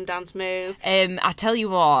the same dance move. I tell you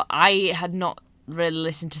what, I had not really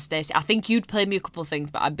listened to Stacey. I think you'd played me a couple of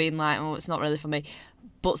things, but I'd been like, oh, it's not really for me.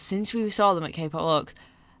 But since we saw them at Kpoplux,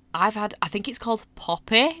 I think it's called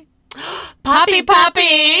Poppy. Poppy!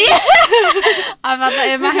 I've had that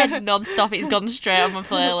in my head non-stop. It's gone straight on my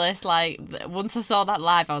playlist. Like, once I saw that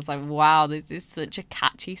live, I was like, wow, this is such a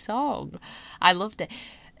catchy song. I loved it.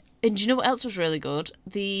 And do you know what else was really good?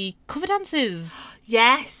 The cover dances.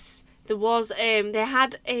 Yes. There was they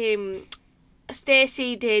had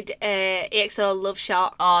Stacey did EXO Love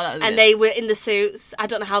Shot. Oh, that was and good. they were in the suits. I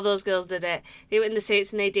don't know how those girls did it. They were in the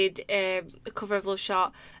suits and they did a cover of Love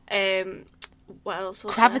Shot. What else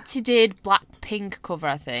was Gravity did Blackpink cover,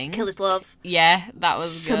 I think. Kill Is Love. Yeah, that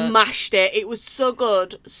was good. Smashed it. It was so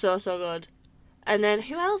good. So good. And then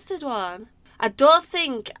who else did one? I don't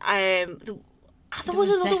think there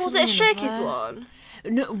was another one. Was it a Stray Kids one?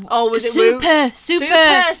 No, Oh, was it Super?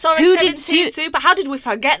 Sorry, Who did 17 Super? How did we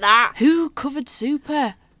forget that? Who covered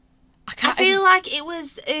Super? I feel like it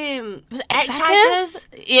was Was it X-Hackers?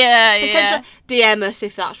 Yeah. Potentially. DM us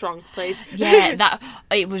if that's wrong, please. Yeah,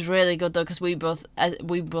 it was really good though because we both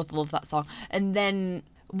love that song. And then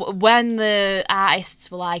when the artists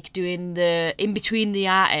were like doing the in between the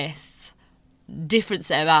artists, different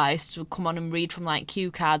set of artists would come on and read from like cue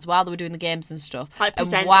cards while they were doing the games and stuff. Like and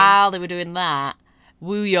presenting. while they were doing that,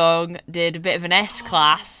 Woo Young did a bit of an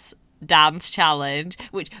S-Class dance challenge,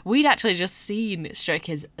 which we'd actually just seen Stray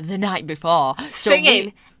Kids the night before. So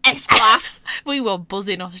Singing S-Class. we were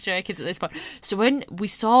buzzing off Stray Kids at this point. So when we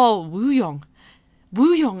saw Woo Young,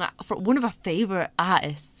 one of our favourite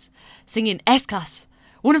artists, singing S-Class,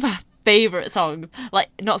 one of our favourite songs, like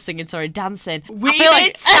not singing, sorry, dancing. We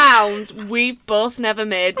did sounds we've both never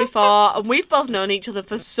made before, and we've both known each other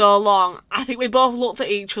for so long. I think we both looked at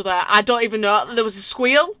each other. I don't even know. There was a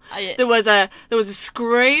squeal. There was a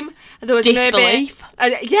scream. There was disbelief.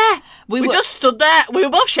 Yeah, we just stood there. We were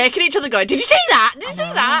both shaking each other, going, "Did you see that? Did you see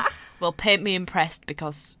that?" Well, paint me impressed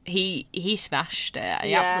because he smashed it.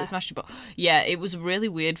 He absolutely smashed it. But yeah, it was a really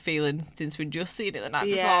weird feeling since we'd just seen it the night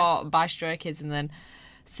before by Stray Kids, and then.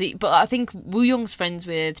 See, but I think Woo Young's friends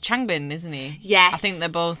with Changbin, isn't he? Yes. I think they're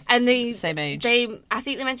both the same age. I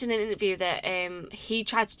think they mentioned in an interview that he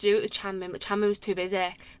tried to do it with Changbin, but Changbin was too busy.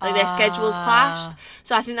 Like, their schedules clashed.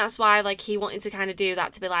 So I think that's why like he wanted to kind of do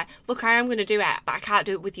that, to be like, look, I am going to do it, but I can't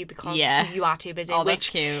do it with you because you are too busy. Oh, that's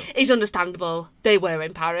which cute. is understandable. They were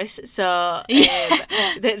in Paris, so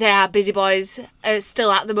they are busy boys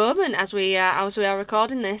still at the moment as we are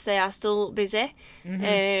recording this. They are still busy.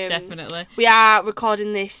 Definitely. We are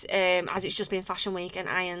recording this as it's just been Fashion Week, and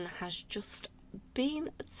Ian has just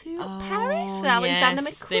been to Paris for Alexander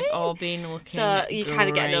McQueen. They've all been looking so you kind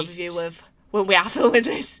of get an great. overview of when we are filming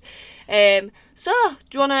this. So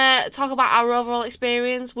do you want to talk about our overall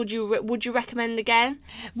experience? Would you recommend again?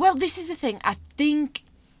 Well, this is the thing. I think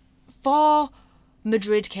for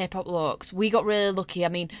Madrid Kpoplux, we got really lucky. I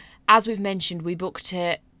mean, as we've mentioned, we booked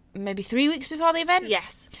it maybe 3 weeks before the event.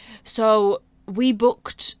 Yes. So we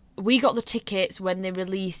got the tickets when they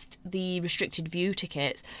released the restricted view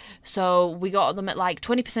tickets. So we got them at like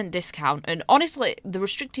 20% discount. And honestly, the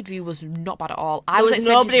restricted view was not bad at all. There was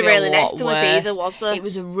nobody really next to us either, was there? It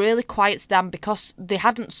was a really quiet stand because they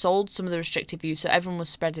hadn't sold some of the restricted view, so everyone was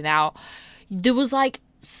spreading out. There was like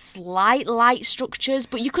slight light structures,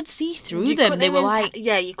 but you could see through them. They were like...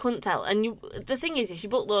 you couldn't tell. And the thing is, if you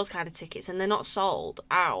book those kind of tickets and they're not sold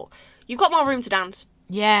out, you've got more room to dance.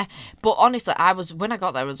 Yeah, but honestly, when I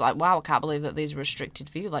got there, I was like, wow, I can't believe that these are restricted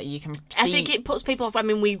view. Like, you can see... I think it puts people off. I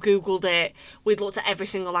mean, we Googled it. We'd looked at every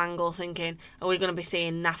single angle thinking, are we going to be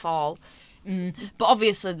seeing naff all? But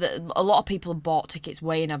obviously, a lot of people have bought tickets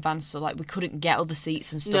way in advance, so, like, we couldn't get other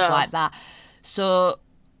seats and stuff like that. So...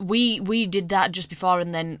 We did that just before,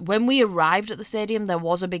 and then when we arrived at the stadium, there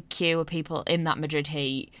was a big queue of people in that Madrid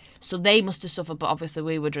heat. So they must have suffered, but obviously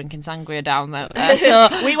we were drinking sangria down there. So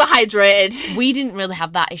we were hydrated. We didn't really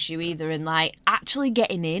have that issue either. And like actually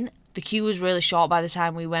getting in, the queue was really short by the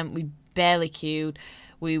time we went. We barely queued.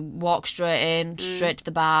 We walked straight in, straight to the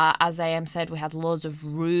bar. As AM said, we had loads of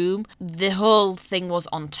room. The whole thing was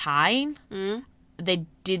on time. They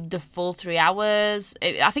did the full 3 hours.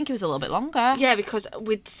 I think it was a little bit longer. Yeah, because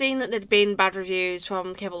we'd seen that there'd been bad reviews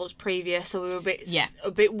from Kpoplux previous, so we were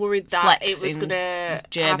a bit worried that it was going to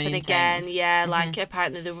happen again. Things. Yeah, like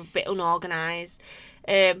apparently they were a bit unorganised.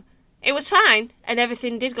 It was fine, and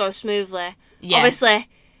everything did go smoothly. Yeah. Obviously,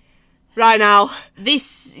 right now. I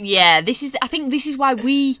think this is why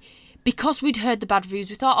because we'd heard the bad reviews,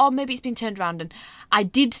 we thought, oh, maybe it's been turned around. And I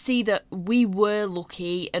did see that we were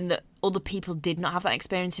lucky and that other people did not have that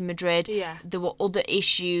experience in Madrid. Yeah. There were other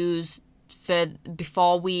issues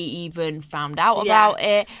before we even found out about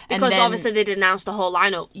it. Because obviously they'd announced the whole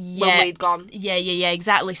lineup when we'd gone. Yeah,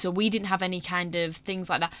 exactly. So we didn't have any kind of things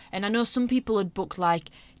like that. And I know some people had booked like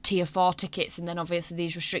tier 4 tickets, and then obviously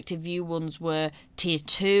these restricted view ones were tier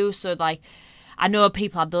 2. So like... I know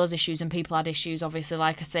people had those issues, and people had issues, obviously,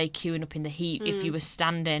 like I say, queuing up in the heat if you were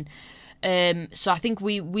standing. So I think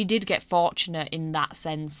we did get fortunate in that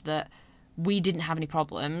sense that we didn't have any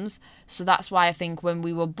problems. So that's why I think when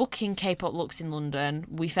we were booking Kpoplux in London,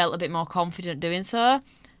 we felt a bit more confident doing so.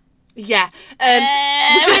 Yeah.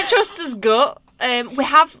 We shouldn't trust his gut. We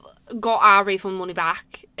have got our refund money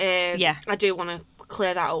back. Yeah. I do want to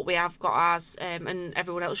clear that up. We have got ours, and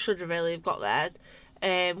everyone else should have really have got theirs,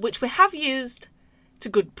 which we have used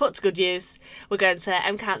put to good use. We're going to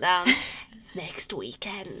M Countdown next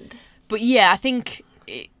weekend. But yeah, I think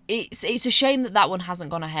it's a shame that one hasn't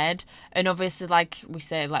gone ahead. And obviously, like we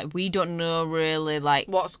say, like we don't know really like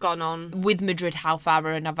what's gone on with Madrid, how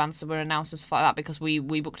far in advance they were announced and stuff like that, because we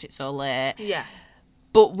booked it so late. Yeah.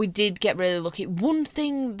 But we did get really lucky. One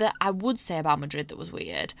thing that I would say about Madrid that was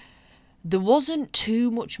weird, there wasn't too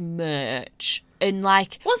much merch. And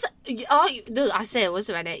like, was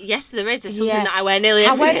there any? Yes, there is. There's something that I wear nearly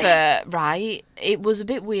every day. However, right, it was a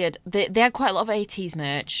bit weird. They had quite a lot of 80s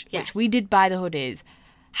merch, which we did buy the hoodies.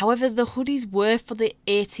 However, the hoodies were for the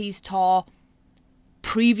 80s tour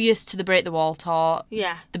previous to the Break the Wall tour.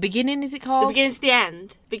 Yeah. The beginning, is it called? The beginning to the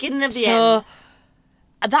end. Beginning of the end.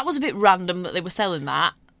 So that was a bit random that they were selling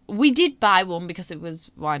that. We did buy one because it was,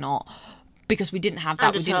 why not? Because we didn't have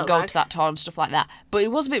that, we didn't go to that tour and stuff like that. But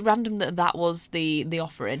it was a bit random that was the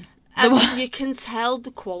offering. You can tell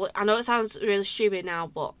the quality. I know it sounds really stupid now,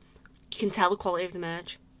 but you can tell the quality of the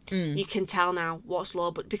merch. You can tell now what's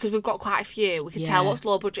low, but because we've got quite a few, we can tell what's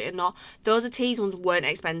low budget and not. Those tees ones weren't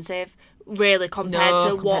expensive, really, compared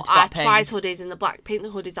to what our Twice hoodies and the Blackpink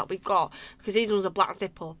hoodies that we've got. Because these ones are black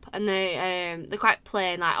zip up, and they're quite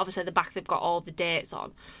plain. Like obviously the back they've got all the dates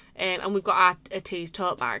on. And we've got our tees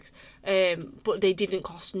tote bags, but they didn't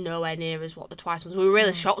cost nowhere near as what the Twice ones. We were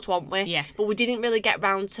really shocked, weren't we? Yeah. But we didn't really get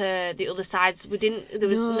round to the other sides. There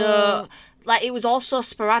was no like, it was all so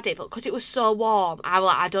sporadic, but because it was so warm, I was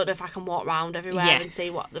like, I don't know if I can walk around everywhere and see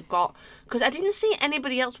what they've got. Because I didn't see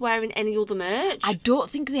anybody else wearing any other merch. I don't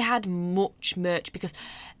think they had much merch, because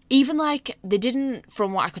even, like, they didn't,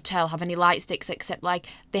 from what I could tell, have any light sticks, except, like,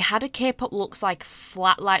 they had a Kpoplux, like,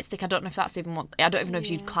 flat light stick. I don't know if that's even what... I don't even know if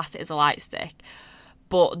you'd class it as a light stick.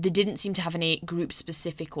 But they didn't seem to have any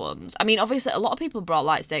group-specific ones. I mean, obviously, a lot of people brought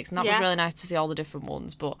light sticks, and that was really nice to see all the different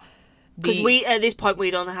ones, but... Because at this point,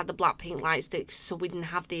 we'd only had the Blackpink light sticks, so we didn't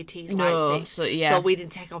have the ATEEZ light sticks. So we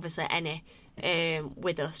didn't take, obviously, any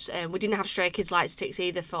with us. We didn't have Stray Kids light sticks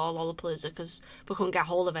either for Lollapalooza, because we couldn't get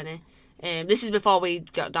hold of any. This is before we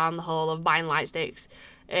got down the hole of buying light sticks.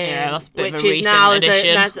 That's a bit which of a is now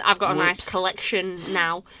recent I've got a nice collection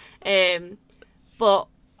now. But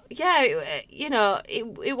yeah,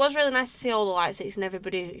 it was really nice to see all the light sticks and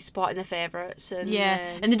everybody sporting their favourites. And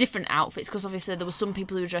the different outfits, because obviously there were some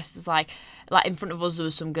people who were dressed as like in front of us there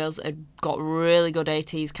were some girls that had got really good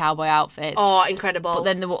ATEEZ cowboy outfits. Oh, incredible. But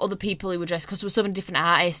then there were other people who were dressed, because there were so many different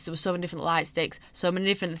artists, there were so many different light sticks, so many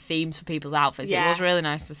different themes for people's outfits. It was really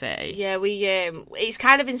nice to see. Yeah, it's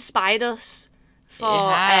kind of inspired us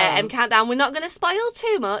for M Countdown. We're not going to spoil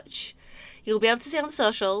too much. You'll be able to see on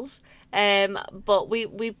socials. But we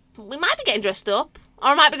might be getting dressed up, or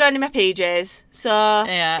I might be going in my PJs. So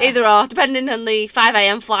either or, depending on the 5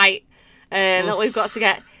 a.m. flight that we've got to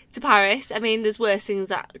get to Paris. I mean, there's worse things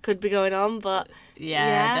that could be going on, but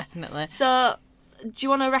yeah, definitely. So, do you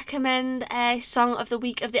want to recommend a song of the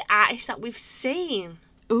week of the artist that we've seen?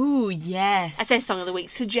 Ooh, yes. I say song of the week,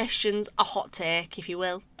 suggestions, a hot take, if you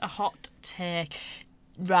will. A hot take.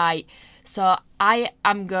 Right. So I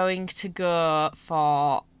am going to go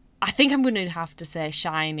for... I think I'm going to have to say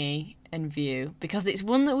Shiny and View, because it's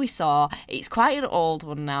one that we saw. It's quite an old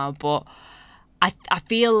one now, but I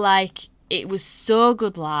feel like it was so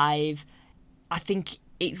good live. I think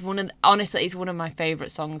it's honestly, it's one of my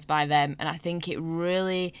favourite songs by them, and I think it's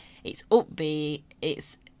upbeat.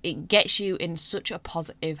 It gets you in such a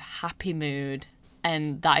positive, happy mood.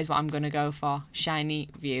 And that is what I'm going to go for, Shiny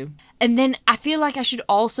View. And then I feel like I should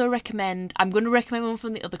also recommend... I'm going to recommend one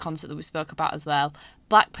from the other concert that we spoke about as well,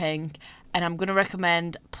 Blackpink. And I'm going to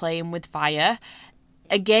recommend Playing With Fire.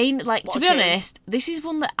 Again, to be honest, this is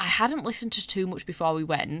one that I hadn't listened to too much before we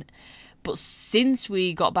went. But since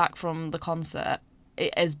we got back from the concert,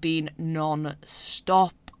 it has been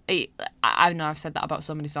non-stop. I know I've said that about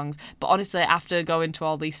so many songs, but honestly, after going to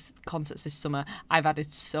all these concerts this summer, I've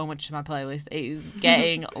added so much to my playlist. It is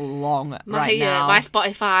getting long right now. My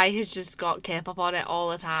Spotify has just got K-pop on it all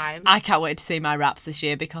the time. I can't wait to see my raps this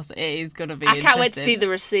year, because it is going to be interesting. I can't wait to see the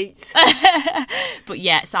receipts. But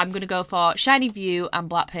yeah, so I'm going to go for Shiny View and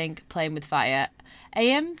Blackpink, Playing With Fire.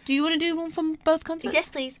 AM, do you want to do one from both concerts? Yes,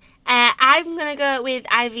 please. I'm going to go with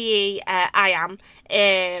IVE, I Am.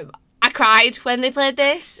 I cried when they played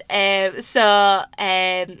this,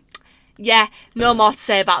 yeah, no more to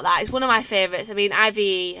say about that. It's one of my favourites. I mean,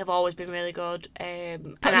 IVE have always been really good,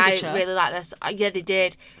 and I really like this. Yeah, they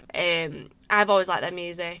did. I've always liked their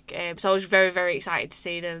music, so I was very, very excited to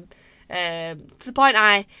see them. To the point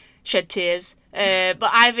I shed tears.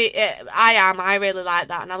 But I really like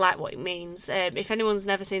that, and I like what it means. If anyone's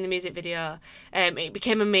never seen the music video, it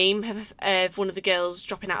became a meme of one of the girls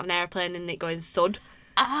dropping out of an airplane and it going thud.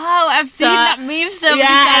 Oh, I've seen that meme so many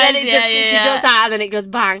times. Yeah, and then she jumps out and then it goes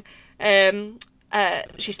bang.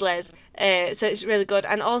 She slays. So it's really good.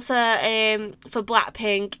 And also for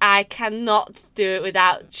Blackpink, I cannot do it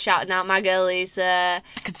without shouting out my girl Lisa.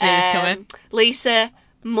 I could see this coming. Lisa,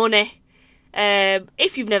 Money.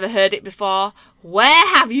 If you've never heard it before, where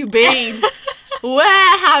have you been?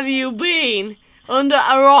 Where have you been? Under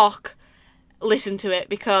a rock. Listen to it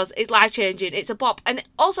because it's life changing. It's a bop, and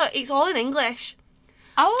also it's all in English.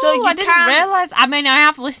 Oh, so I didn't realise. I mean, I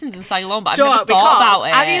have listened to sing along, but I've never thought about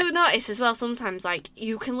it. Have you noticed as well, sometimes, like,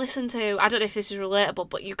 you can listen to, I don't know if this is relatable,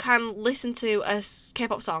 but you can listen to a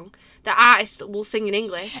K-pop song, the artist will sing in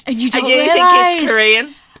English, and you think it's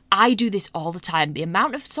Korean. I do this all the time. The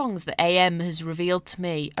amount of songs that AM has revealed to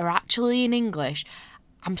me are actually in English.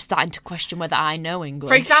 I'm starting to question whether I know English.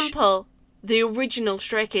 For example, the original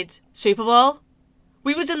Stray Kids Super Bowl.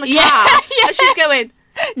 We was in the car, and she's going...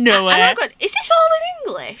 No way. And I'm going, is this all in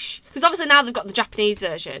English? Because obviously now they've got the Japanese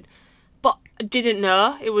version. But I didn't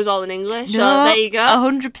know it was all in English. No, so there you go.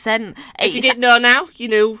 100%. If you didn't know now, you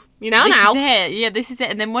know now. This is it. Yeah, this is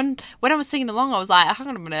it. And then when I was singing along, I was like, hang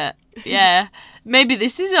on a minute. Yeah, maybe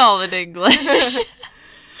this is all in English.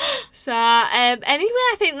 So, anyway,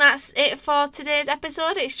 I think that's it for today's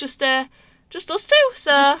episode. It's just us two.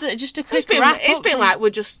 So just a quick wrap up. It's been like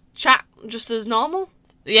we just chat just as normal.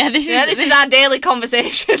 Yeah, this is our daily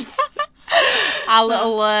conversations. Our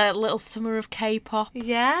little summer of K-pop.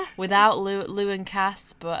 Yeah. Without Lou and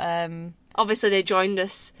Cass, but obviously they joined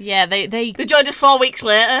us. Yeah, they joined us 4 weeks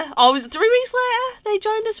later. Or was it 3 weeks later? They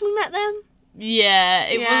joined us and we met them. Yeah,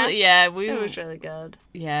 it was really good.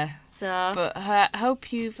 Yeah. So, but I hope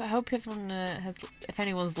everyone has, if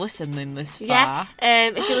anyone's listening this far. Yeah.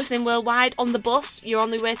 If you're listening worldwide on the bus, you're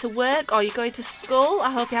on the way to work or you're going to school,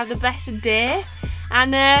 I hope you have the best day.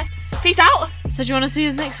 And peace out. So do you want to see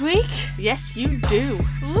us next week? Yes, you do.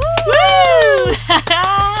 Woo!